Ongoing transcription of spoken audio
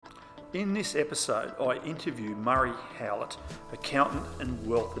In this episode, I interview Murray Howlett, accountant and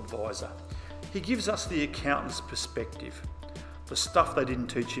wealth advisor. He gives us the accountant's perspective, the stuff they didn't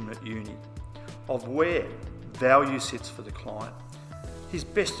teach him at uni, of where value sits for the client, his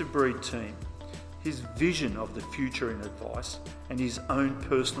best of breed team, his vision of the future in advice, and his own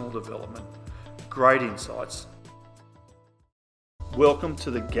personal development. Great insights. Welcome to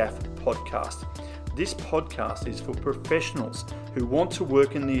the GAF podcast. This podcast is for professionals who want to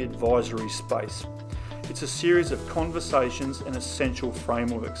work in the advisory space. It's a series of conversations and essential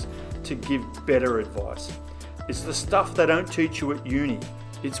frameworks to give better advice. It's the stuff they don't teach you at uni.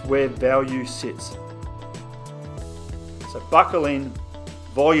 It's where value sits. So buckle in,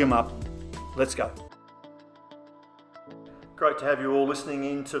 volume up, let's go. Great to have you all listening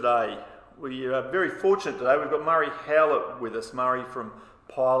in today. We are very fortunate today. We've got Murray Howlett with us. Murray from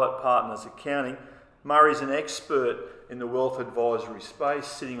Pilot Partners Accounting. Murray's an expert in the wealth advisory space,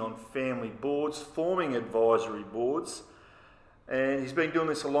 sitting on family boards, forming advisory boards, and he's been doing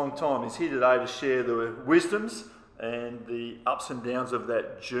this a long time. He's here today to share the wisdoms and the ups and downs of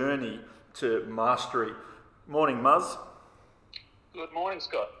that journey to mastery. Morning, Muzz. Good morning,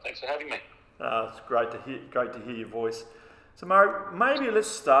 Scott. Thanks for having me. It's great to hear your voice. So, Murray, maybe let's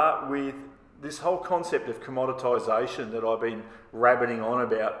start with this whole concept of commoditisation that I've been rabbiting on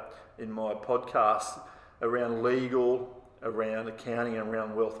about in my podcast around legal, around accounting, and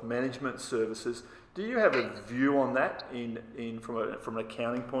around wealth management services. Do you have a view on that from an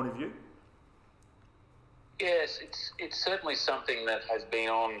accounting point of view? Yes, it's certainly something that has been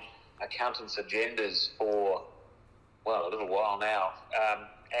on accountants' agendas for, a little while now.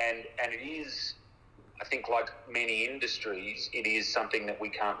 And it is, I think, like many industries, it is something that we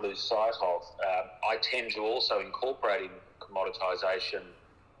can't lose sight of. I tend to also incorporate in commoditisation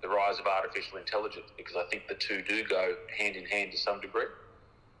the rise of artificial intelligence, because I think the two do go hand in hand to some degree.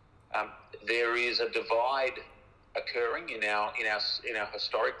 There is a divide occurring in our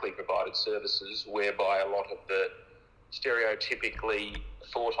historically provided services, whereby a lot of the stereotypically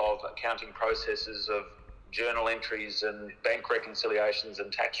thought of accounting processes of journal entries and bank reconciliations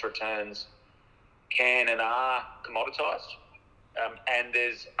and tax returns can and are commoditised. And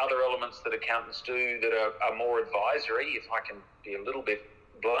there's other elements that accountants do that are more advisory, if I can be a little bit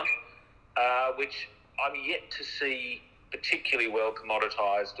blunt, which I'm yet to see particularly well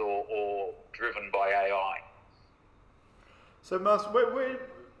commoditised or driven by AI. So, Mars,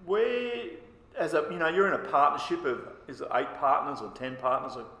 where as a you're in a partnership of, is it 8 partners or 10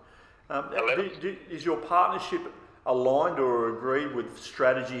 partners? Is your partnership aligned or agreed with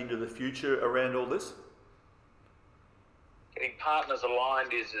strategy into the future around all this? Getting partners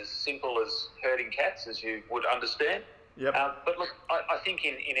aligned is as simple as herding cats, as you would understand. Yep. But look, I think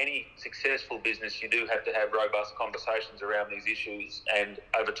in any successful business, you do have to have robust conversations around these issues, and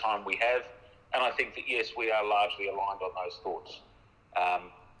over time we have. And I think that, yes, we are largely aligned on those thoughts.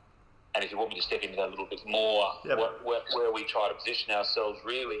 And if you want me to step into that a little bit more, yep. where we try to position ourselves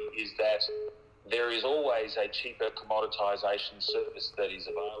really is that there is always a cheaper commoditisation service that is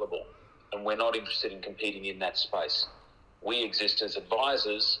available, and we're not interested in competing in that space. We exist as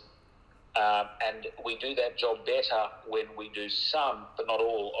advisors, and we do that job better when we do some, but not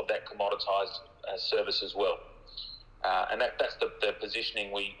all, of that commoditised service as well. And that's the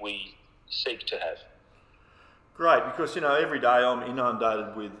positioning we seek to have. Great, because every day I'm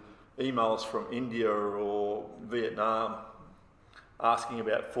inundated with emails from India or Vietnam asking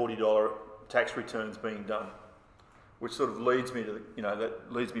about $40 tax returns being done, which sort of leads me to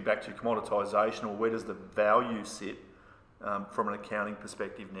that leads me back to commoditisation, or where does the value sit from an accounting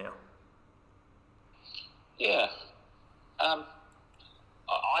perspective now? Yeah, I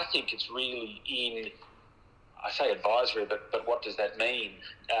think it's really I say advisory, but what does that mean?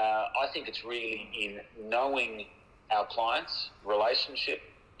 I think it's really in knowing our clients' relationship.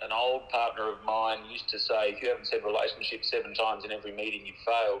 An old partner of mine used to say, if you haven't said relationship 7 times in every meeting, you've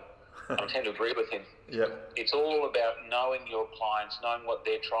failed. I tend to agree with him. Yep. It's all about knowing your clients, knowing what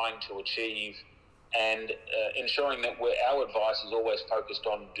they're trying to achieve, and ensuring that our advice is always focused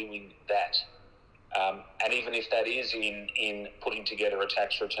on doing that. And even if that is in putting together a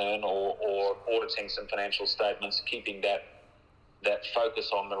tax return or auditing some financial statements, keeping that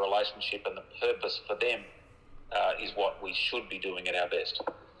focus on the relationship and the purpose for them is what we should be doing at our best.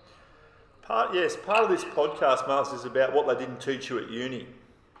 Part of this podcast, Mars, is about what they didn't teach you at uni.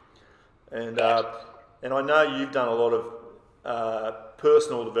 And I know you've done a lot of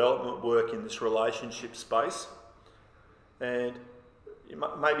personal development work in this relationship space. And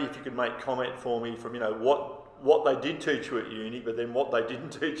maybe if you could make comment for me from what they did teach you at uni, but then what they didn't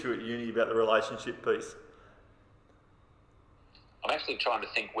teach you at uni about the relationship piece. I'm actually trying to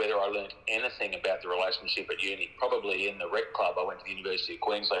think whether I learned anything about the relationship at uni. Probably in the rec club. I went to the University of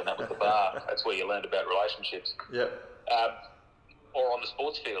Queensland. That was the bar. That's where you learned about relationships. Yeah. Or on the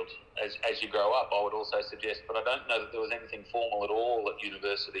sports field as you grow up, I would also suggest. But I don't know that there was anything formal at all at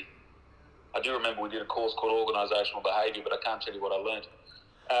university. I do remember we did a course called Organisational Behaviour, but I can't tell you what I learned.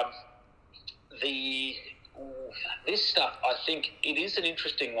 This stuff, I think it is an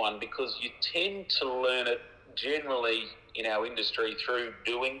interesting one because you tend to learn it generally in our industry through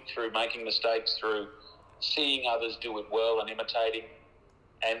making mistakes, through seeing others do it well and imitating.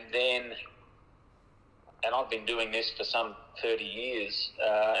 And I've been doing this for some 30 years,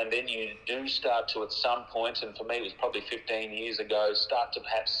 and then you do start to, at some point, and for me it was probably 15 years ago, start to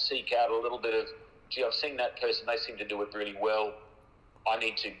perhaps seek out a little bit of, gee, I've seen that person, they seem to do it really well. I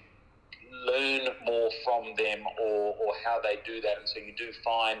need to learn more from them or how they do that. And so you do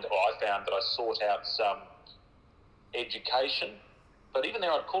find, or I found that I sought out some education, but even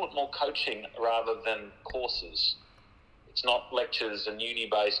there I'd call it more coaching rather than courses. It's not lectures and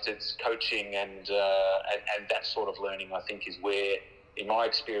uni-based, it's coaching and that sort of learning, I think, is where, in my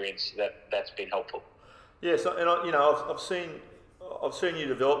experience, that's been helpful. Yes, and I've seen you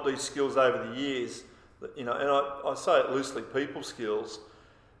develop these skills over the years, and I say it loosely, people skills.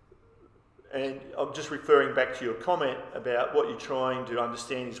 And I'm just referring back to your comment about what you're trying to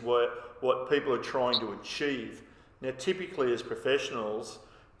understand is what people are trying to achieve. Now, typically as professionals,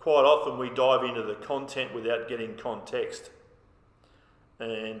 quite often we dive into the content without getting context.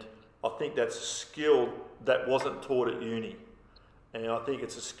 And I think that's a skill that wasn't taught at uni. And I think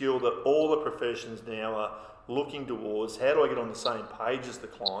it's a skill that all the professions now are looking towards. How do I get on the same page as the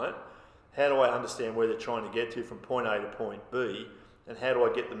client? How do I understand where they're trying to get to from point A to point B? And how do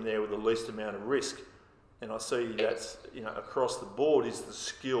I get them there with the least amount of risk? And I see that's, across the board is the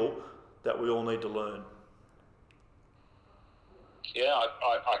skill that we all need to learn. Yeah,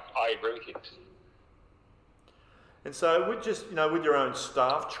 I agree with you. And so with your own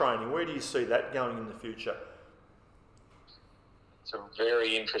staff training, where do you see that going in the future? It's a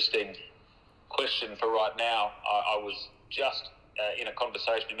very interesting question for right now. I was just in a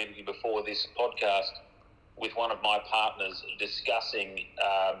conversation immediately before this podcast with one of my partners discussing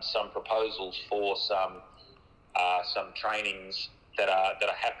some proposals for some trainings that are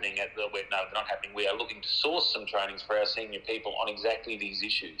happening they're not happening. We are looking to source some trainings for our senior people on exactly these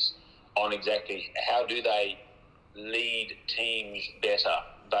issues, on exactly how do they lead teams better.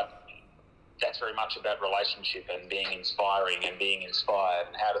 But that's very much about relationship and being inspiring and being inspired,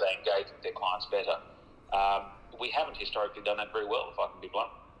 and how do they engage with their clients better. We haven't historically done that very well, if I can be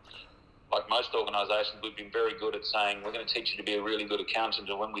blunt. Like most organisations, we've been very good at saying, we're going to teach you to be a really good accountant,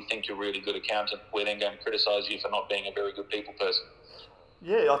 and when we think you're a really good accountant, we're then going to criticise you for not being a very good people person.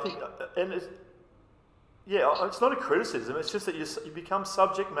 Yeah, I think, it's not a criticism, it's just that you become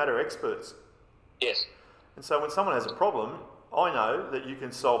subject matter experts. Yes. And so when someone has a problem, I know that you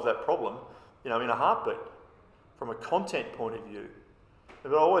can solve that problem, in a heartbeat, from a content point of view.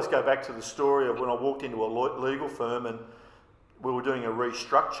 But I always go back to the story of when I walked into a legal firm and we were doing a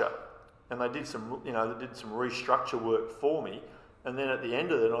restructure. And they did some restructure work for me. And then at the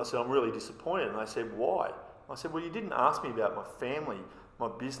end of it, I said, I'm really disappointed. And they said, why? I said, well, you didn't ask me about my family, my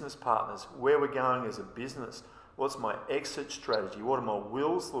business partners, where we're going as a business, what's my exit strategy, what do my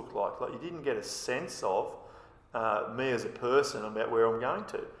wills look like? Like, you didn't get a sense of me as a person about where I'm going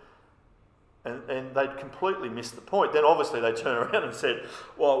to. And they'd completely missed the point. Then obviously they turned around and said,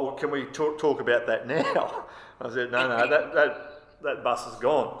 well can we talk about that now? I said, no, that bus is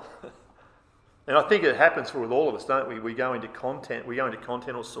gone. And I think it happens with all of us, don't we? We go into content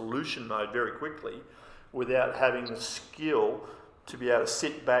or solution mode very quickly without having the skill to be able to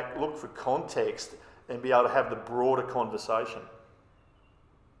sit back, look for context, and be able to have the broader conversation.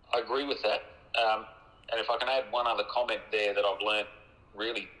 I agree with that. And if I can add one other comment there that I've learned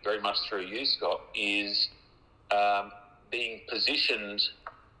really very much through you, Scott, is being positioned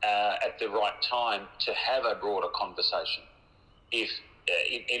at the right time to have a broader conversation. If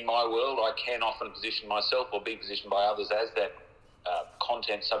in my world, I can often position myself or be positioned by others as that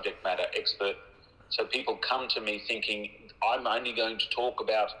content subject matter expert. So people come to me thinking, I'm only going to talk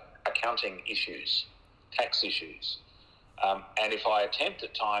about accounting issues, tax issues. And if I attempt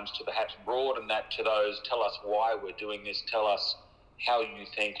at times to perhaps broaden that to those, tell us why we're doing this, tell us how you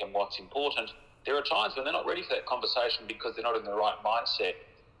think and what's important, there are times when they're not ready for that conversation because they're not in the right mindset,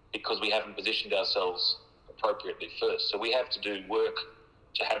 because we haven't positioned ourselves appropriately first. So we have to do work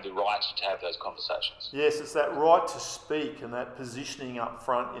to have the right to have those conversations. Yes, it's that right to speak and that positioning up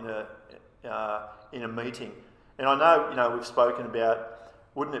front in a meeting. And I know, we've spoken about,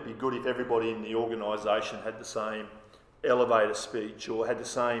 wouldn't it be good if everybody in the organisation had the same elevator speech or had the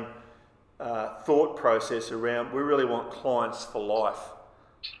same thought process around, we really want clients for life.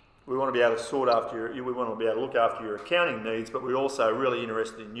 We want to be able to we want to be able to look after your accounting needs, but we're also really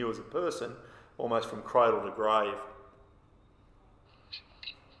interested in you as a person, almost from cradle to grave.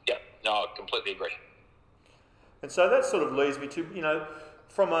 Yeah, no, I completely agree. And so that sort of leads me to,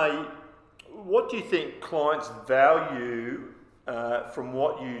 what do you think clients value from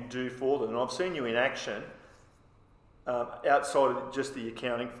what you do for them? And I've seen you in action outside of just the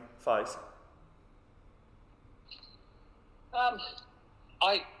accounting phase.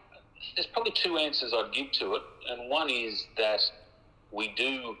 There's probably two answers I'd give to it, and one is that we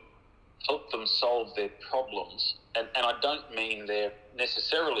do help them solve their problems, and I don't mean they're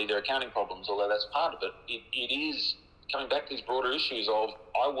necessarily their accounting problems, although that's part of it. It is coming back to these broader issues of,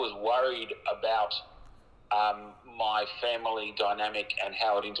 I was worried about my family dynamic and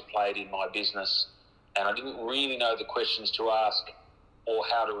how it interplayed in my business, and I didn't really know the questions to ask or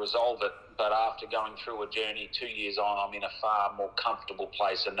how to resolve it. But after going through a journey 2 years on, I'm in a far more comfortable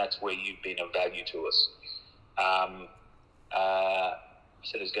place, and that's where you've been of value to us. I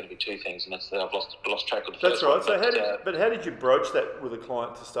said there's going to be two things, and that's that I've lost track of the first one. That's right. So how did you broach that with a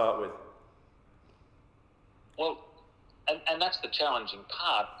client to start with? Well, and that's the challenging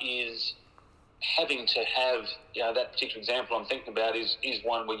part, is having to have, that particular example I'm thinking about is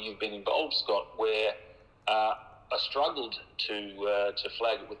one where you've been involved, Scott, where I struggled to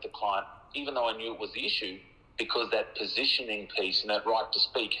flag it with the client, even though I knew it was the issue, because that positioning piece and that right to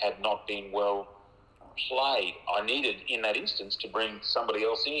speak had not been well played. I needed, in that instance, to bring somebody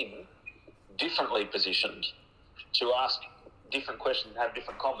else in, differently positioned, to ask different questions and have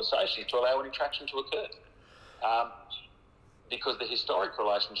different conversations to allow any traction to occur. Because the historic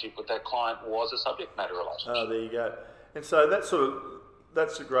relationship with that client was a subject matter relationship. Oh, there you go. And so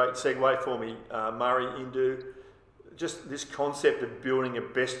that's a great segue for me, Murray, into just this concept of building a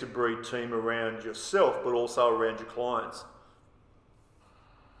best-of-breed team around yourself, but also around your clients.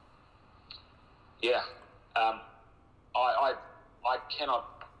 Yeah. I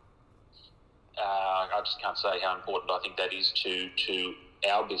cannot... I just can't say how important I think that is to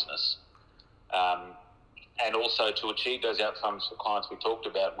our business. And also to achieve those outcomes for clients we talked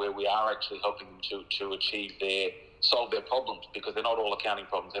about, where we are actually helping them to achieve solve their problems, because they're not all accounting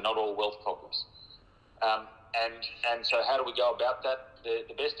problems, they're not all wealth problems. And so how do we go about that?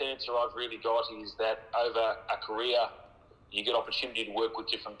 The best answer I've really got is that over a career, you get opportunity to work with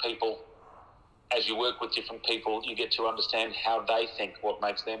different people. As you work with different people, you get to understand how they think, what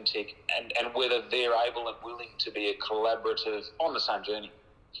makes them tick, and whether they're able and willing to be a collaborative on the same journey.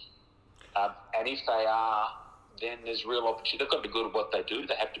 And if they are, then there's real opportunity. They've got to be good at what they do.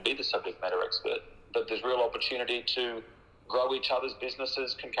 They have to be the subject matter expert. But there's real opportunity to grow each other's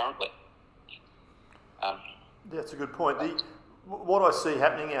businesses concurrently. That's a good point. What I see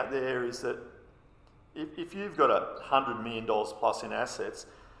happening out there is that if you've got $100 million plus in assets,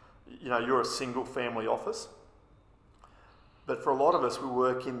 you're a single family office. But for a lot of us, we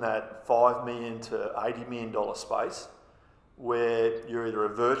work in that $5 million to $80 million space, where you're either a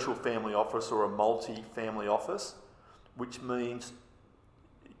virtual family office or a multi-family office, which means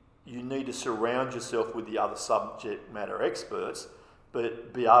you need to surround yourself with the other subject matter experts,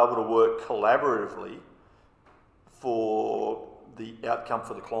 but be able to work collaboratively for the outcome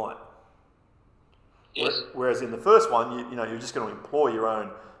for the client. Yes. Whereas in the first one, you're just going to employ your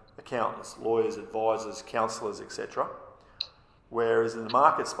own accountants, lawyers, advisors, counsellors, etc. Whereas in the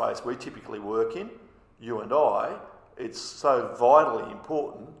market space we typically work in, you and I, it's so vitally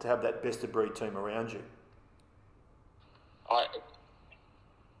important to have that best-of-breed team around you. I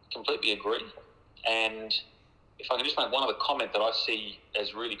completely agree. And if I can just make one other comment that I see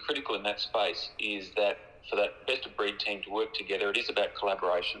as really critical in that space, is that for that best-of-breed team to work together, it is about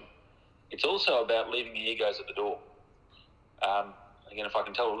collaboration. It's also about leaving the egos at the door. Again, if I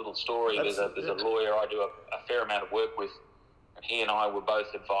can tell a little story, there's a lawyer I do a fair amount of work with, and he and I were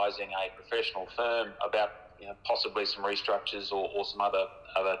both advising a professional firm about possibly some restructures or some other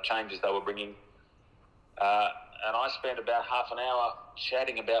changes they were bringing. And I spent about half an hour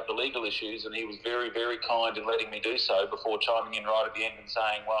chatting about the legal issues, and he was very, very kind in letting me do so before chiming in right at the end and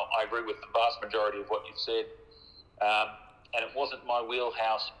saying, well, I agree with the vast majority of what you've said. And it wasn't my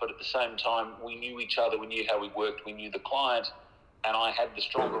wheelhouse, but at the same time, we knew each other, we knew how we worked, we knew the client, and I had the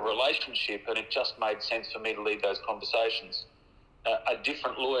stronger relationship, and it just made sense for me to lead those conversations. A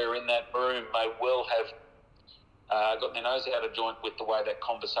different lawyer in that room may well have got their nose out of joint with the way that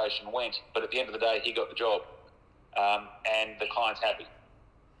conversation went, but at the end of the day, he got the job, and the client's happy.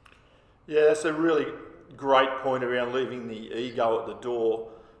 Yeah, that's a really great point around leaving the ego at the door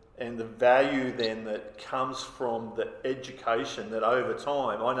and the value then that comes from the education that over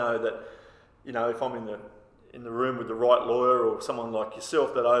time, I know that, if I'm in the room with the right lawyer or someone like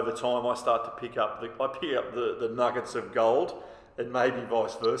yourself, that over time I start to pick up the nuggets of gold, and maybe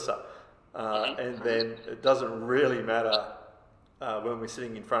vice versa. And then it doesn't really matter when we're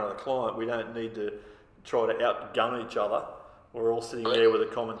sitting in front of the client. We don't need to try to outgun each other. We're all sitting there with a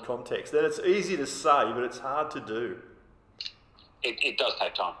common context. Then it's easy to say, but it's hard to do. It does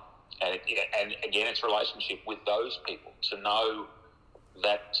take time. And again, it's relationship with those people to know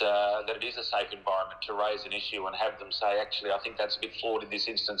that it is a safe environment to raise an issue and have them say, actually, I think that's a bit flawed in this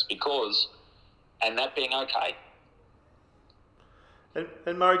instance because, and that being okay.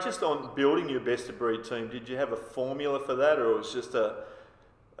 And Murray, just on building your best of breed team, did you have a formula for that, or it was just a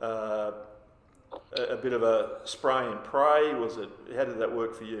bit of a spray and pray? How did that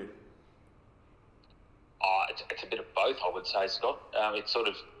work for you? It's a bit of both, I would say, Scott. It sort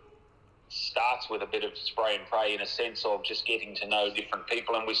of starts with a bit of spray and pray in a sense of just getting to know different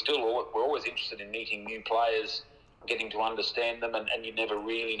people, and we're always interested in meeting new players, getting to understand them, and you never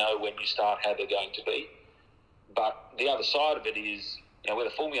really know when you start how they're going to be. But the other side of it is, where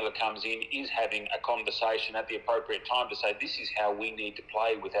the formula comes in, is having a conversation at the appropriate time to say, this is how we need to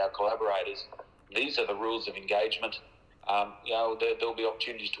play with our collaborators. These are the rules of engagement. There'll be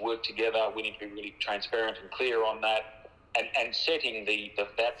opportunities to work together. We need to be really transparent and clear on that. And setting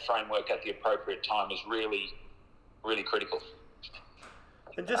that framework at the appropriate time is really, really critical.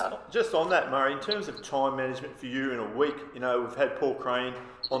 And just on that, Murray, in terms of time management for you in a week, we've had Paul Crane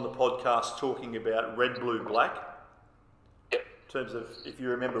on the podcast talking about red, blue, black. Yep. In terms of, if you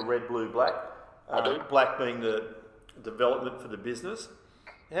remember red, blue, black. I do. Black being the development for the business.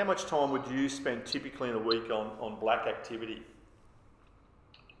 How much time would you spend typically in a week on black activity?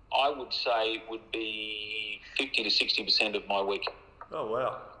 I would say it would be 50 to 60% of my week. Oh,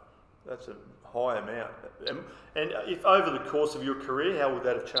 wow. That's a high amount. And if over the course of your career, how would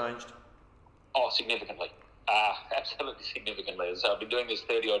that have changed? Oh, significantly. Absolutely significantly. So I've been doing this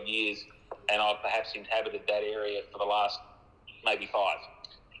 30 odd years, and I've perhaps inhabited that area for the last maybe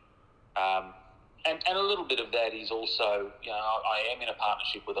 5. And a little bit of that is also, I am in a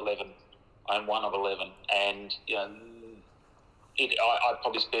partnership with 11. I'm one of 11, and I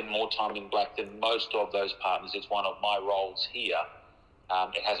probably spend more time in black than most of those partners. It's one of my roles here.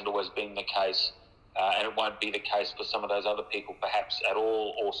 It hasn't always been the case, and it won't be the case for some of those other people, perhaps at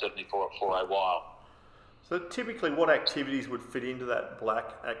all, or certainly for a while. So typically, what activities would fit into that black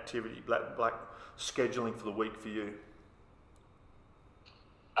activity, black scheduling for the week for you?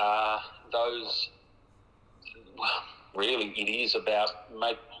 Really, it is about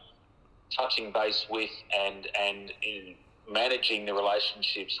touching base with and managing the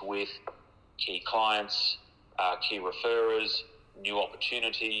relationships with key clients, key referrers, new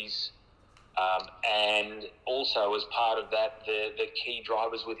opportunities, and also as part of that, the key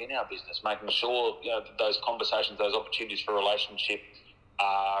drivers within our business, making sure that those conversations, those opportunities for relationship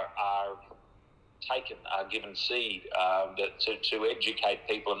are taken, are given seed, to educate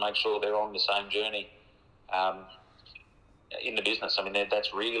people and make sure they're on the same journey in the business. I mean,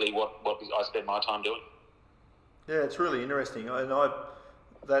 that's really what I spend my time doing. Yeah, it's really interesting, and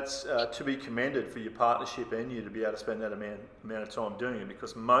that's to be commended for your partnership and you to be able to spend that amount of time doing it,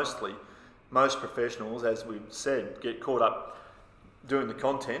 because most professionals, as we've said, get caught up doing the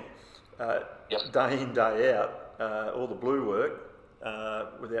content day in, day out, all the blue work,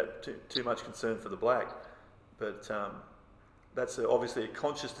 without too much concern for the black. But that's obviously a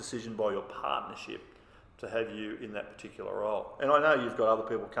conscious decision by your partnership to have you in that particular role. And I know you've got other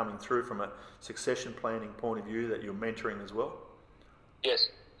people coming through from a succession planning point of view that you're mentoring as well. Yes.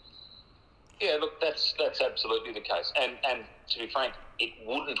 Yeah, look, that's absolutely the case. And to be frank, it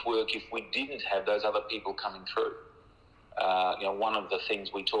wouldn't work if we didn't have those other people coming through. One of the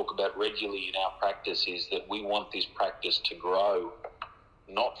things we talk about regularly in our practice is that we want this practice to grow,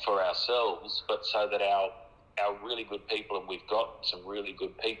 not for ourselves, but so that our really good people, and we've got some really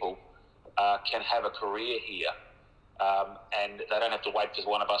good people, can have a career here, and they don't have to wait for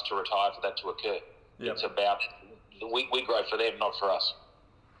one of us to retire for that to occur. Yep. It's about, we grow for them, not for us.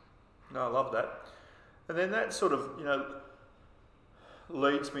 No, I love that. And then that sort of,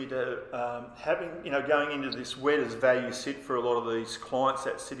 leads me to having, going into this, where does value sit for a lot of these clients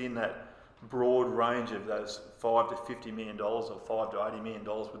that sit in that broad range of those $5 to $50 million or $5 to $80 million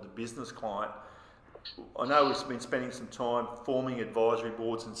with the business client. I know we've been spending some time forming advisory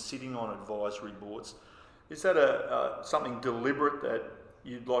boards and sitting on advisory boards. Is that something deliberate that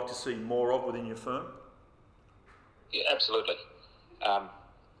you'd like to see more of within your firm? Yeah, absolutely.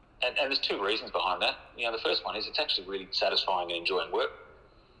 And there's two reasons behind that. The first one is it's actually really satisfying and enjoying work.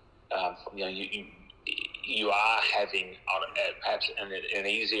 you are having perhaps in an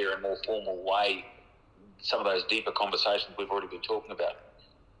easier and more formal way some of those deeper conversations we've already been talking about.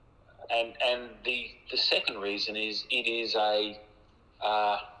 And the second reason is it is a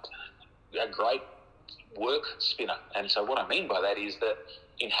great work spinner. And so what I mean by that is that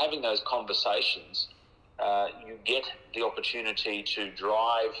in having those conversations, you get the opportunity to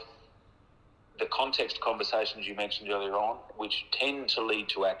drive the context conversations you mentioned earlier on, which tend to lead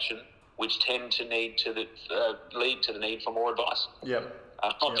to action, which tend to lead to the need for more advice.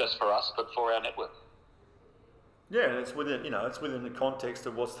 Not just for us, but for our network. Yeah, and it's within the context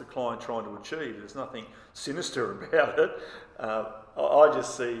of what's the client trying to achieve. There's nothing sinister about it. I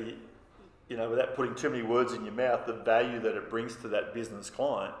just see, without putting too many words in your mouth, the value that it brings to that business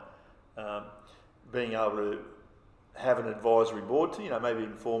client, being able to have an advisory board to, maybe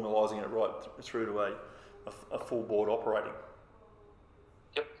even formalising it right through to a full board operating.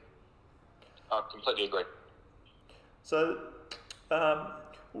 Yep, I completely agree. So,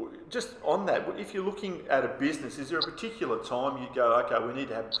 just on that, if you're looking at a business, is there a particular time you go, okay,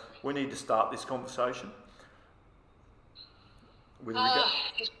 we need to start this conversation?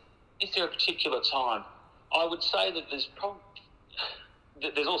 Is there a particular time? I would say that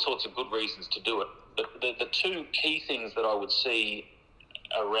there's all sorts of good reasons to do it. But the two key things that I would see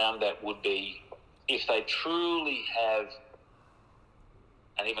around that would be if they truly have,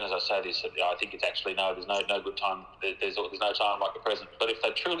 and even as I say this, I think it's actually there's no good time. There's no time like the present. But if they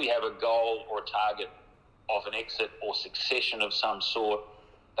truly have a goal or a target of an exit or succession of some sort,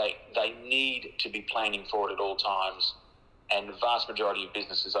 they need to be planning for it at all times. And the vast majority of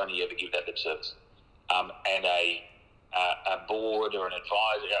businesses only ever give that lip service. And a board or an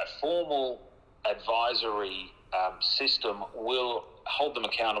advisor, a formal advisory system will hold them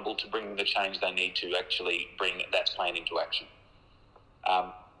accountable to bring the change they need to actually bring that plan into action.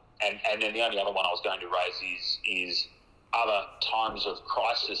 And then the only other one I was going to raise is other times of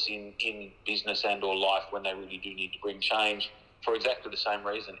crisis in business and or life when they really do need to bring change for exactly the same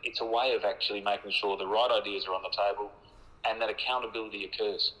reason. It's a way of actually making sure the right ideas are on the table and that accountability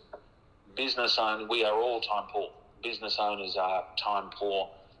occurs. Business owners, we are all time poor. Business owners are time poor.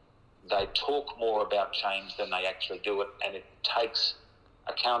 They talk more about change than they actually do it, and it takes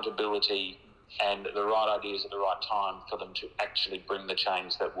accountability and the right ideas at the right time for them to actually bring the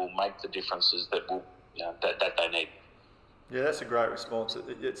change that will make the differences that will that they need. Yeah, that's a great response.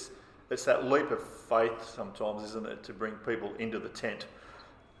 It's that leap of faith sometimes, isn't it, to bring people into the tent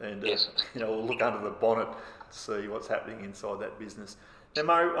and yes. Look under the bonnet to see what's happening inside that business. Now,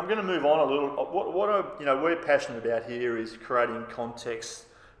 Murray, I'm going to move on a little. What we're passionate about here is creating context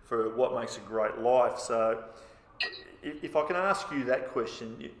for what makes a great life. So, if I can ask you that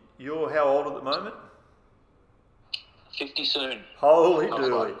question, you're how old at the moment? 50 soon. Holy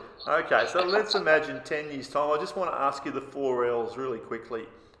dooly. Okay, so let's imagine 10 years' time. I just want to ask you the 4 L's really quickly,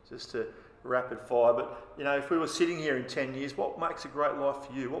 just to rapid fire. But, if we were sitting here in 10 years, what makes a great life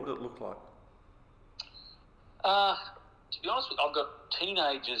for you? What would it look like? To be honest with you, I've got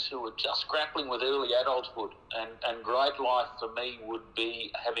teenagers who are just grappling with early adulthood, and great life for me would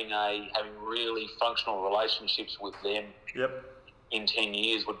be having really functional relationships with them. Yep. In 10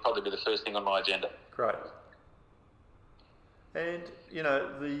 years would probably be the first thing on my agenda. Great. And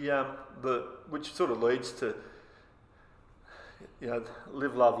the which sort of leads to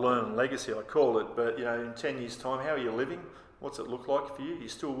live, love, learn, and legacy, I call it. But in 10 years' time, how are you living? What's it look like for you? Are you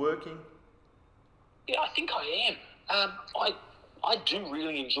still working? Yeah, I think I am. I do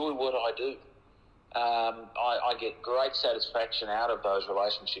really enjoy what I do. I get great satisfaction out of those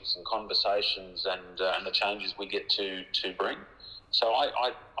relationships and conversations and the changes we get to bring. So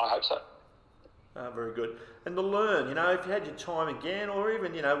I hope so. Very good. And to learn, if you had your time again, or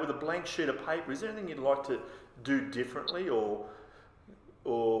even, with a blank sheet of paper, is there anything you'd like to do differently or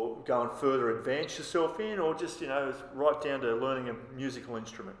go and further advance yourself in, or just, right down to learning a musical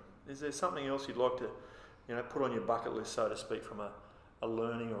instrument? Is there something else you'd like to, put on your bucket list, so to speak, from a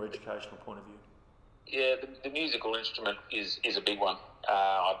learning or educational point of view? Yeah, the musical instrument is a big one.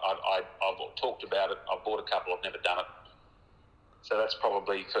 I've talked about it. I've bought a couple. I've never done it. So that's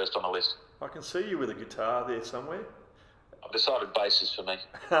probably first on the list. I can see you with a guitar there somewhere. I've decided bass is for me.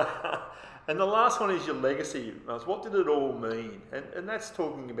 And the last one is your legacy. What did it all mean? And that's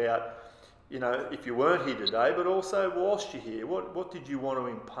talking about, if you weren't here today, but also whilst you're here, what did you want to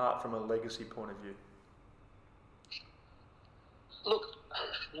impart from a legacy point of view? Look,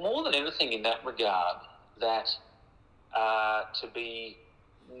 more than anything in that regard, that to be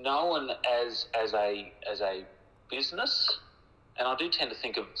known as a business, and I do tend to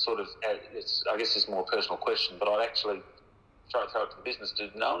think of sort of, I guess it's a more personal question, but I'd actually throw it to the business, to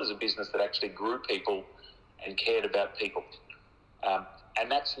known as a business that actually grew people and cared about people. And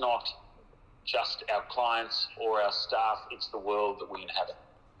that's not just our clients or our staff, it's the world that we inhabit.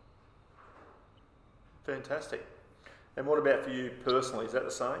 Fantastic. And what about for you personally? Is that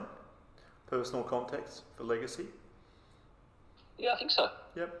the same? Personal context for legacy? Yeah, I think so.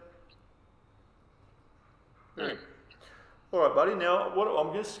 Yep. Mm. All right, buddy. Now,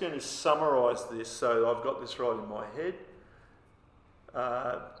 I'm just going to summarise this so I've got this right in my head.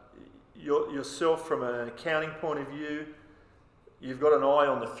 Yourself from an accounting point of view, you've got an eye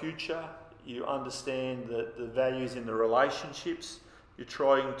on the future. You understand the values in the relationships. You're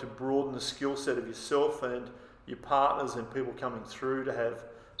trying to broaden the skill set of yourself and your partners and people coming through to have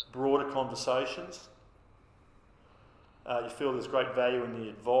broader conversations. You feel there's great value in the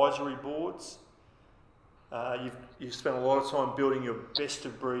advisory boards. You've spent a lot of time building your best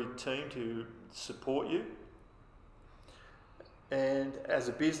of breed team to support you. And as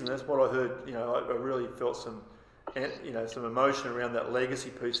a business, what I heard, I really felt some emotion around that legacy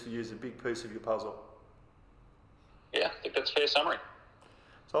piece for you is a big piece of your puzzle. Yeah, I think that's a fair summary.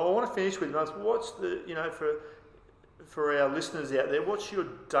 So I want to finish with, what's the, for our listeners out there, what's your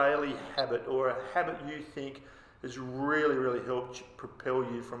daily habit or a habit you think has really, really helped propel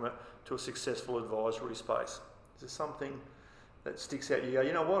you to a successful advisory space? Is there something that sticks out? You go,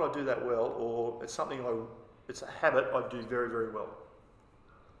 you know what, I do that well, or it's something it's a habit I do very, very well?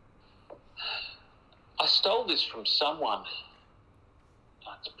 I stole this from someone.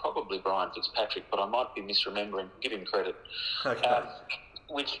 It's probably Brian Fitzpatrick, but I might be misremembering. Give him credit. Okay.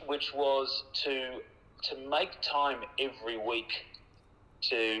 Which was to make time every week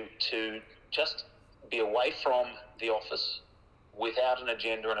to just be away from the office without an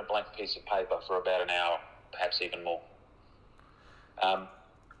agenda and a blank piece of paper for about an hour, perhaps even more. And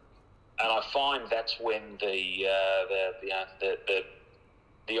I find that's when the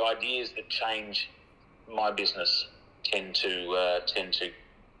ideas that change my business tend to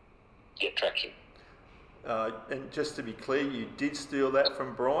get traction. And just to be clear, you did steal that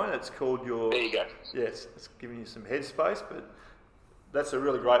from Brian. It's called your... There you go. Yes, it's giving you some headspace, but that's a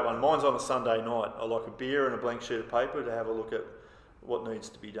really great one. Mine's on a Sunday night. I like a beer and a blank sheet of paper to have a look at what needs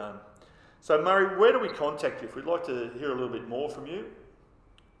to be done. So Murray, where do we contact you if we'd like to hear a little bit more from you?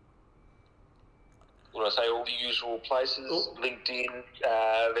 Would I say all the usual places? Oh. LinkedIn,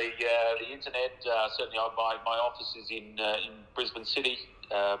 the internet. Certainly, my office is in Brisbane City.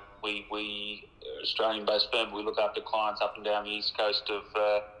 We are an Australian-based firm. We look after clients up and down the east coast of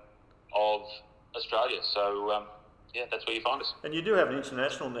Australia. So that's where you find us. And you do have an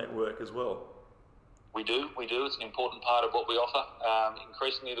international network as well. We do. It's an important part of what we offer.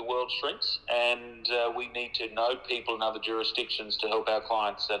 Increasingly, the world shrinks, and we need to know people in other jurisdictions to help our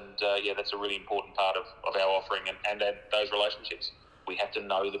clients. And that's a really important part of our offering and those relationships. We have to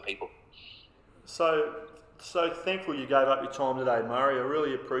know the people. So thankful you gave up your time today, Murray. I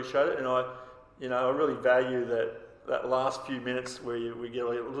really appreciate it, and I really value that last few minutes where we get a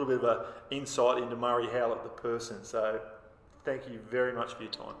little bit of an insight into Murray Howlett, the person. So thank you very much for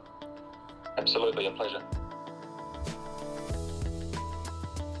your time. Absolutely, a pleasure.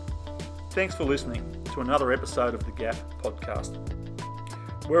 Thanks for listening to another episode of the GAP podcast.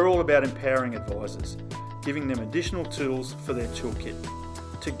 We're all about empowering advisors, giving them additional tools for their toolkit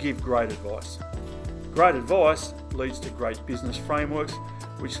to give great advice. Great advice leads to great business frameworks,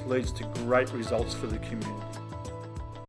 which leads to great results for the community.